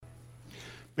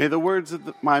May the words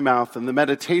of my mouth and the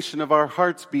meditation of our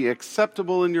hearts be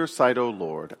acceptable in your sight, O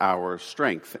Lord, our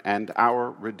strength and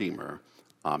our Redeemer.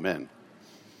 Amen.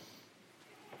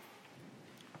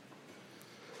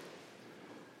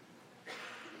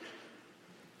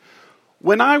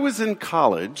 When I was in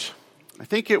college, I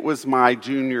think it was my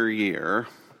junior year,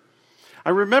 I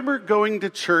remember going to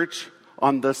church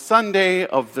on the Sunday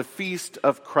of the Feast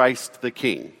of Christ the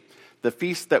King, the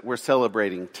feast that we're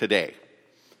celebrating today.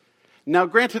 Now,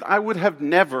 granted, I would have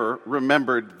never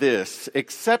remembered this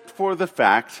except for the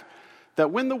fact that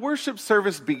when the worship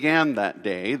service began that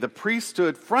day, the priest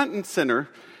stood front and center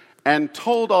and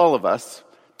told all of us,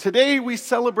 "Today we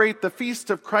celebrate the Feast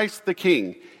of Christ the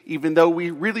King," even though we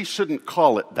really shouldn't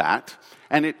call it that,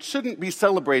 and it shouldn't be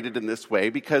celebrated in this way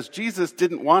because Jesus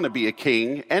didn't want to be a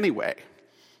king anyway.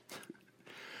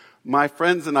 My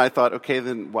friends and I thought, okay,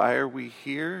 then why are we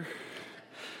here?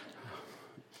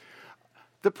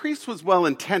 The priest was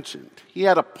well-intentioned. He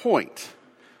had a point.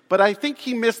 But I think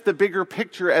he missed the bigger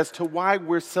picture as to why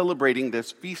we're celebrating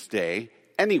this feast day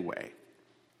anyway.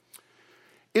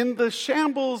 In the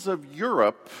shambles of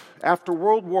Europe after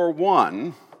World War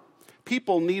I,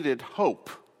 people needed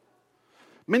hope.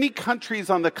 Many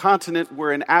countries on the continent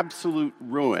were in absolute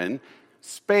ruin.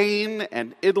 Spain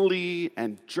and Italy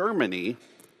and Germany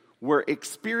were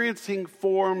experiencing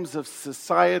forms of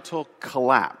societal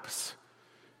collapse.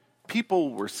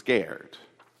 People were scared,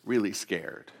 really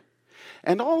scared.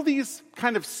 And all these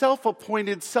kind of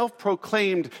self-appointed,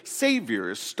 self-proclaimed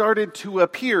saviors started to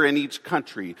appear in each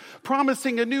country,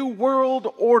 promising a new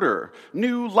world order,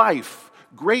 new life,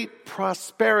 great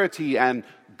prosperity, and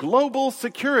global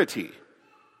security.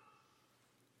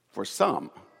 For some.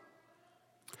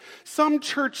 Some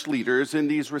church leaders in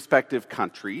these respective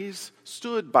countries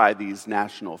stood by these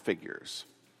national figures.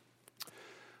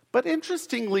 But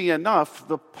interestingly enough,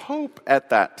 the Pope at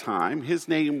that time, his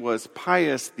name was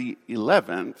Pius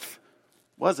XI,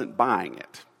 wasn't buying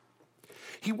it.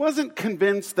 He wasn't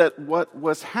convinced that what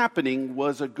was happening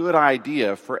was a good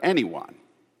idea for anyone.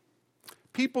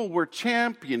 People were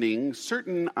championing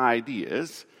certain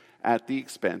ideas at the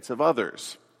expense of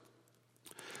others.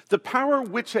 The power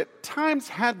which at times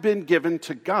had been given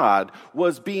to God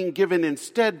was being given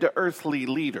instead to earthly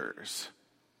leaders.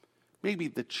 Maybe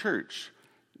the church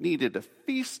needed a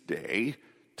feast day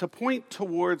to point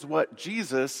towards what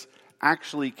Jesus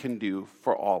actually can do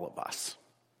for all of us.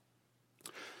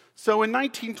 So in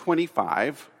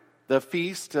 1925, the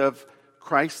Feast of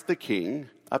Christ the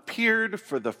King appeared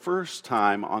for the first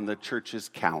time on the church's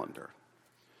calendar.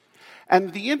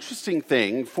 And the interesting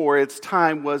thing for its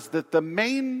time was that the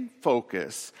main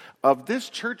focus of this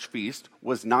church feast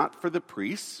was not for the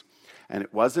priests, and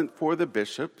it wasn't for the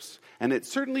bishops, and it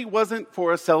certainly wasn't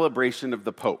for a celebration of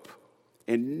the Pope.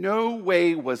 In no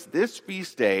way was this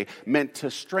feast day meant to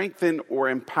strengthen or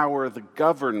empower the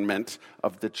government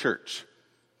of the church.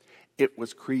 It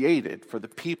was created for the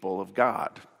people of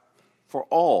God, for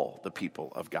all the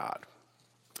people of God.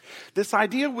 This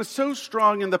idea was so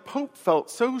strong, and the Pope felt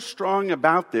so strong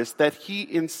about this, that he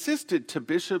insisted to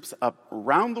bishops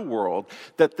around the world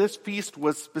that this feast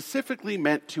was specifically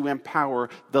meant to empower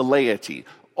the laity,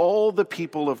 all the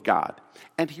people of God.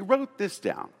 And he wrote this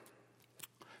down.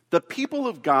 The people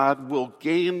of God will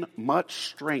gain much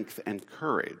strength and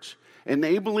courage,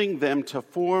 enabling them to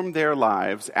form their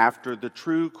lives after the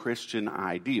true Christian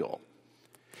ideal.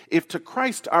 If to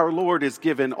Christ our Lord is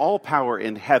given all power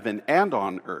in heaven and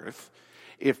on earth,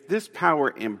 if this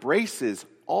power embraces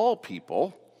all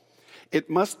people, it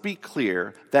must be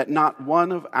clear that not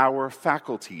one of our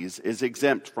faculties is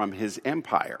exempt from his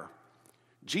empire.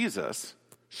 Jesus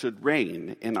should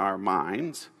reign in our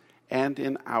minds and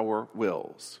in our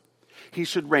wills. He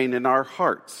should reign in our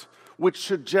hearts, which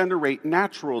should generate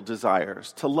natural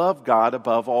desires to love God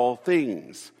above all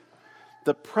things.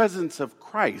 The presence of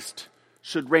Christ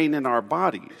should reign in our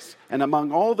bodies and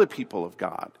among all the people of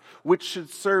God, which should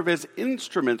serve as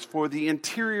instruments for the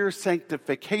interior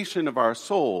sanctification of our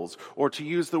souls, or to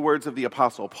use the words of the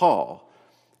Apostle Paul,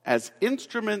 as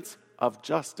instruments of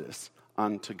justice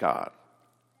unto God.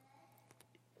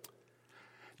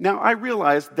 Now, I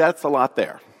realize that's a lot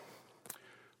there.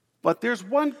 But there's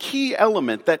one key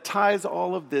element that ties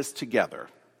all of this together.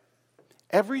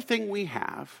 Everything we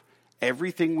have,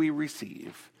 everything we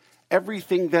receive,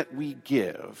 everything that we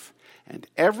give, and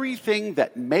everything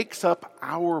that makes up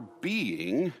our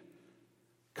being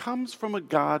comes from a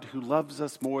God who loves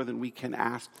us more than we can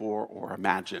ask for or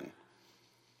imagine.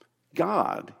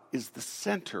 God is the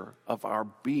center of our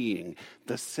being,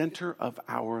 the center of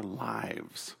our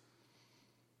lives.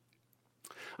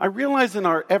 I realize in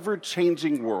our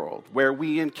ever-changing world where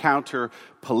we encounter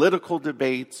political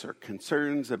debates or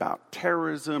concerns about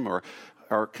terrorism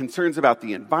or concerns about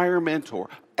the environment or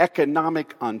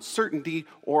economic uncertainty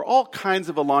or all kinds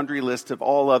of a laundry list of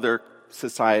all other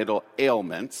societal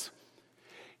ailments,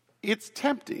 it's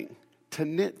tempting to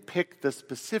nitpick the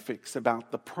specifics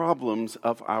about the problems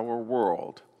of our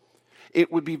world.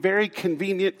 It would be very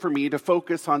convenient for me to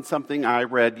focus on something I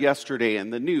read yesterday in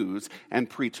the news and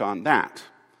preach on that.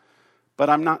 But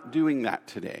I'm not doing that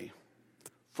today,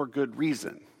 for good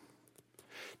reason.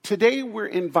 Today we're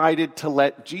invited to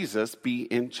let Jesus be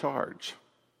in charge,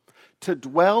 to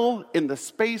dwell in the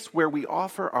space where we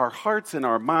offer our hearts and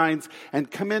our minds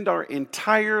and commend our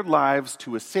entire lives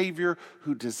to a Savior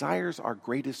who desires our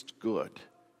greatest good.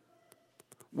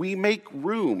 We make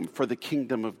room for the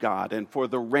kingdom of God and for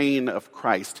the reign of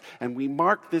Christ, and we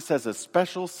mark this as a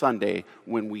special Sunday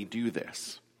when we do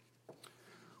this.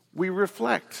 We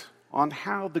reflect on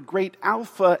how the great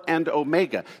Alpha and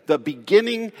Omega, the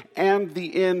beginning and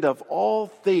the end of all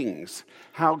things,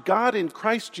 how God in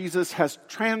Christ Jesus has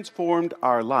transformed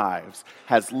our lives,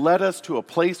 has led us to a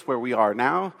place where we are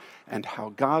now, and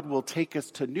how God will take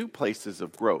us to new places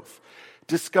of growth,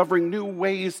 discovering new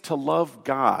ways to love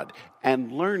God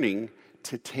and learning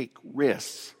to take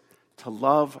risks, to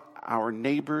love our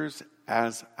neighbors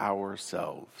as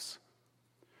ourselves.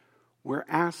 We're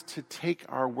asked to take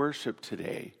our worship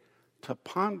today to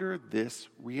ponder this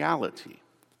reality.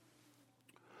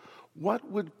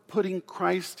 What would putting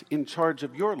Christ in charge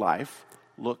of your life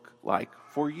look like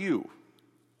for you?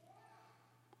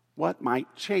 What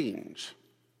might change?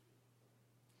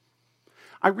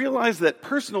 I realize that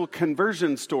personal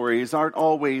conversion stories aren't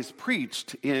always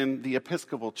preached in the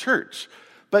Episcopal Church,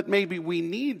 but maybe we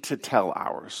need to tell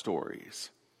our stories.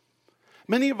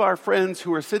 Many of our friends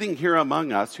who are sitting here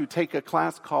among us who take a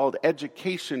class called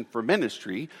Education for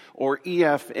Ministry, or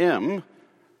EFM,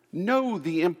 know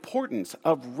the importance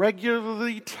of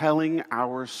regularly telling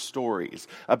our stories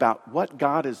about what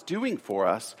God is doing for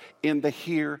us in the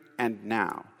here and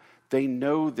now. They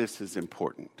know this is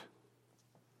important.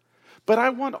 But I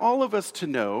want all of us to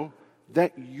know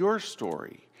that your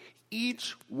story,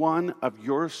 each one of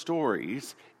your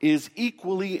stories, is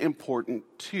equally important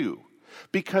too.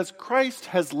 Because Christ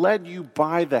has led you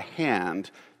by the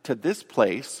hand to this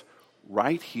place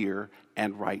right here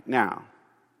and right now.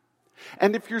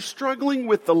 And if you're struggling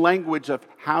with the language of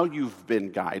how you've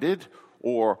been guided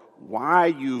or why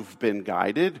you've been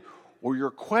guided, or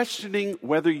you're questioning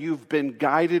whether you've been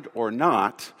guided or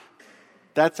not,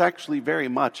 that's actually very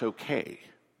much okay.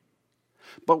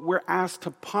 But we're asked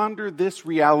to ponder this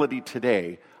reality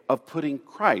today of putting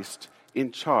Christ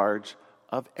in charge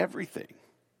of everything.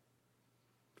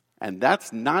 And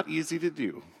that's not easy to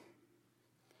do.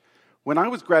 When I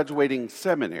was graduating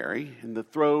seminary, in the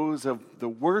throes of the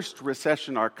worst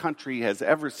recession our country has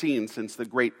ever seen since the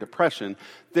Great Depression,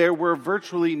 there were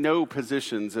virtually no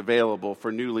positions available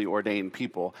for newly ordained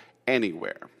people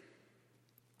anywhere.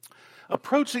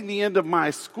 Approaching the end of my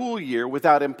school year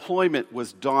without employment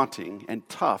was daunting and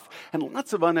tough, and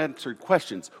lots of unanswered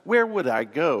questions. Where would I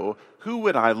go? Who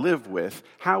would I live with?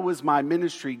 How was my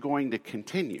ministry going to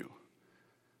continue?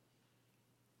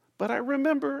 But I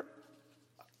remember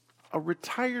a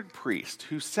retired priest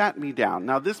who sat me down.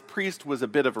 Now, this priest was a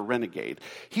bit of a renegade.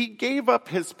 He gave up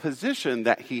his position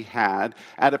that he had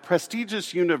at a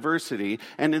prestigious university,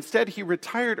 and instead he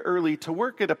retired early to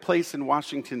work at a place in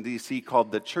Washington, D.C.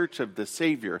 called the Church of the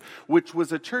Savior, which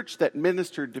was a church that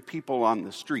ministered to people on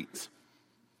the streets.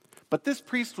 But this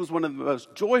priest was one of the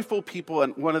most joyful people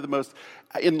and one of the most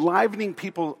enlivening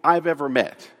people I've ever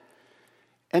met.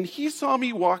 And he saw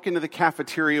me walk into the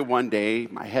cafeteria one day,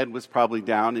 my head was probably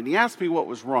down, and he asked me what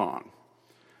was wrong.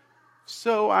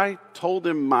 So I told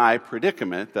him my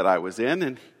predicament that I was in,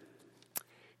 and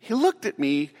he looked at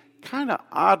me kind of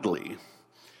oddly,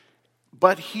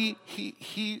 but he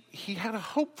had a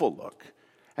hopeful look.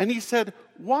 And he said,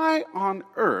 "Why on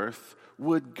earth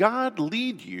would God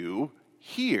lead you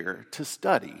here to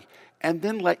study and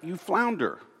then let you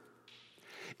flounder?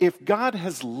 If God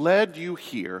has led you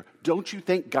here, don't you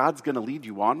think God's going to lead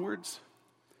you onwards?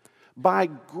 By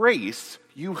grace,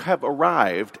 you have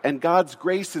arrived, and God's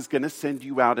grace is going to send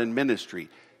you out in ministry.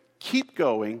 Keep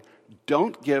going.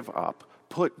 Don't give up.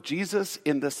 Put Jesus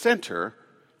in the center.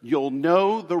 You'll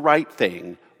know the right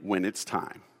thing when it's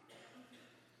time."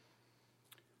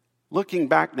 Looking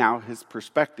back now, his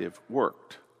perspective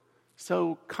worked.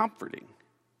 So comforting,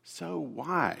 so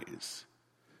wise.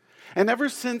 And ever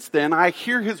since then, I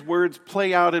hear his words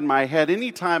play out in my head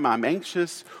anytime I'm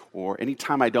anxious or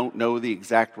anytime I don't know the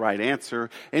exact right answer,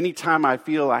 anytime I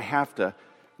feel I have to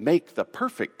make the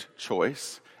perfect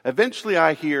choice. Eventually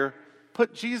I hear,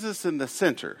 put Jesus in the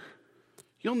center.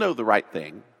 You'll know the right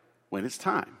thing when it's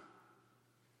time.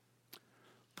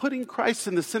 Putting Christ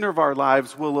in the center of our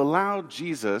lives will allow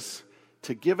Jesus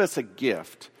to give us a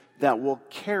gift that will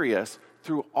carry us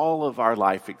through all of our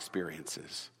life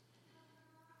experiences.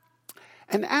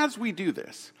 And as we do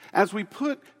this, as we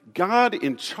put God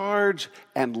in charge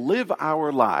and live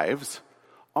our lives,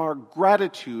 our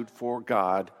gratitude for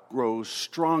God grows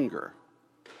stronger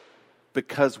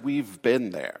because we've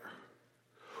been there.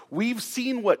 We've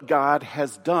seen what God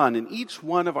has done in each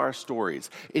one of our stories,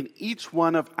 in each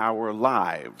one of our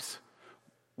lives.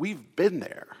 We've been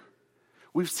there.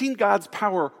 We've seen God's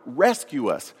power rescue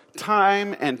us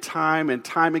time and time and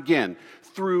time again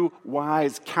through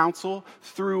wise counsel,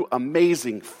 through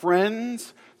amazing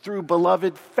friends, through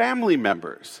beloved family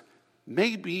members,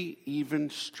 maybe even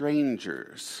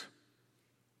strangers.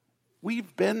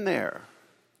 We've been there,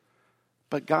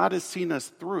 but God has seen us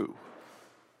through.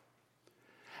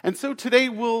 And so today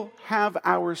we'll have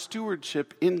our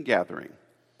stewardship in gathering.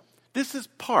 This is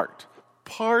part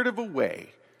of a way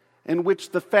in which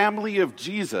the family of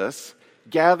Jesus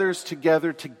gathers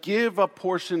together to give a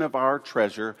portion of our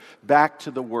treasure back to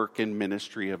the work and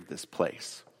ministry of this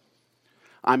place.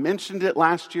 I mentioned it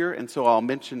last year, and so I'll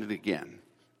mention it again.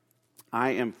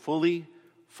 I am fully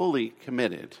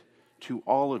committed to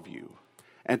all of you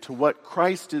and to what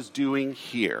Christ is doing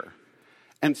here.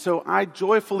 And so I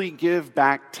joyfully give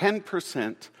back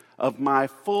 10% of my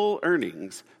full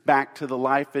earnings back to the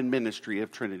life and ministry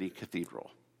of Trinity Cathedral.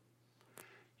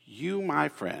 You, my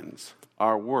friends,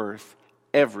 are worth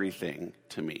everything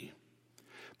to me,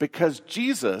 because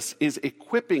Jesus is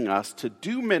equipping us to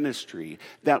do ministry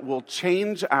that will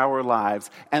change our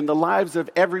lives and the lives of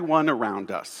everyone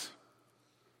around us.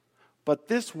 But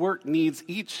this work needs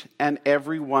each and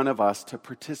every one of us to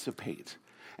participate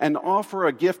and offer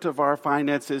a gift of our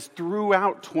finances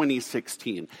throughout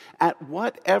 2016 at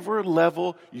whatever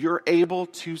level you're able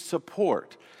to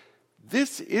support.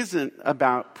 This isn't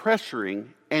about pressuring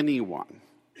anyone.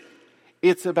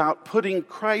 It's about putting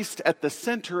Christ at the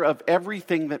center of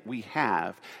everything that we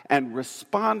have and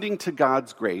responding to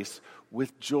God's grace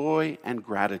with joy and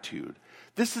gratitude.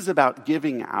 This is about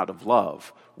giving out of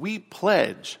love. We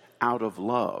pledge out of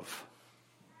love.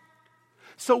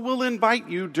 So we'll invite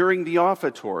you during the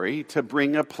offertory to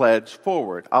bring a pledge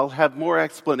forward. I'll have more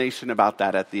explanation about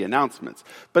that at the announcements.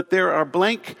 But there are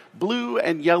blank blue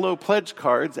and yellow pledge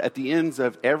cards at the ends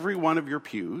of every one of your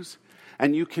pews,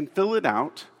 and you can fill it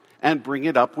out and bring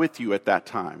it up with you at that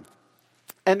time.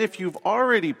 And if you've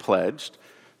already pledged,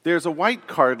 there's a white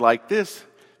card like this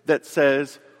that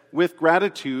says, "With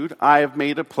gratitude, I have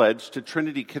made a pledge to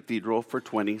Trinity Cathedral for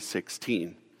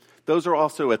 2016. Those are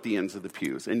also at the ends of the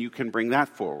pews, and you can bring that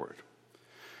forward.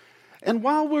 And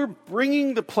while we're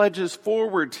bringing the pledges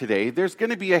forward today, there's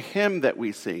going to be a hymn that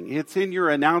we sing. It's in your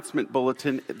announcement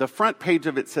bulletin. The front page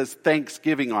of it says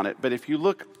Thanksgiving on it, but if you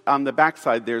look on the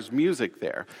backside, there's music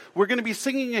there. We're going to be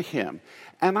singing a hymn,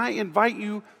 and I invite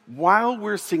you, while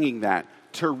we're singing that,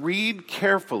 to read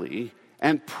carefully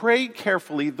and pray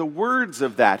carefully the words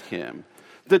of that hymn.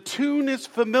 The tune is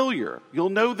familiar. You'll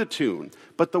know the tune,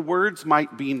 but the words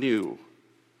might be new.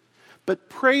 But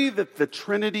pray that the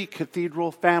Trinity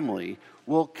Cathedral family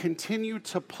will continue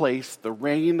to place the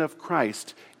reign of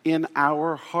Christ in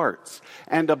our hearts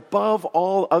and above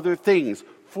all other things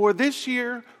for this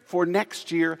year, for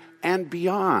next year, and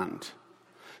beyond,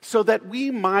 so that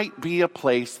we might be a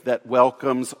place that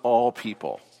welcomes all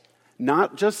people,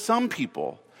 not just some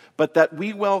people, but that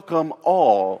we welcome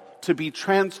all to be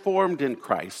transformed in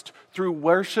Christ through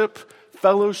worship,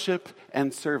 fellowship,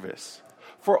 and service.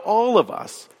 For all of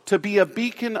us to be a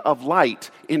beacon of light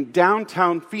in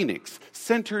downtown Phoenix,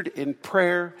 centered in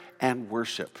prayer and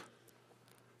worship.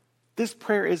 This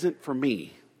prayer isn't for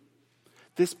me.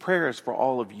 This prayer is for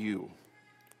all of you.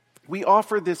 We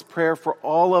offer this prayer for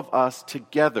all of us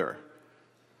together.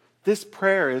 This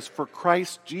prayer is for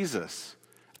Christ Jesus,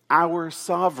 our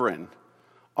sovereign,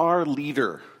 our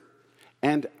leader,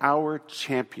 and our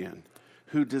champion,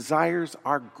 who desires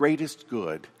our greatest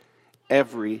good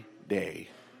every day.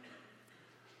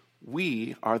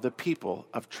 We are the people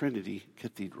of Trinity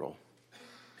Cathedral.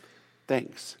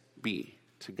 Thanks be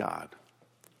to God.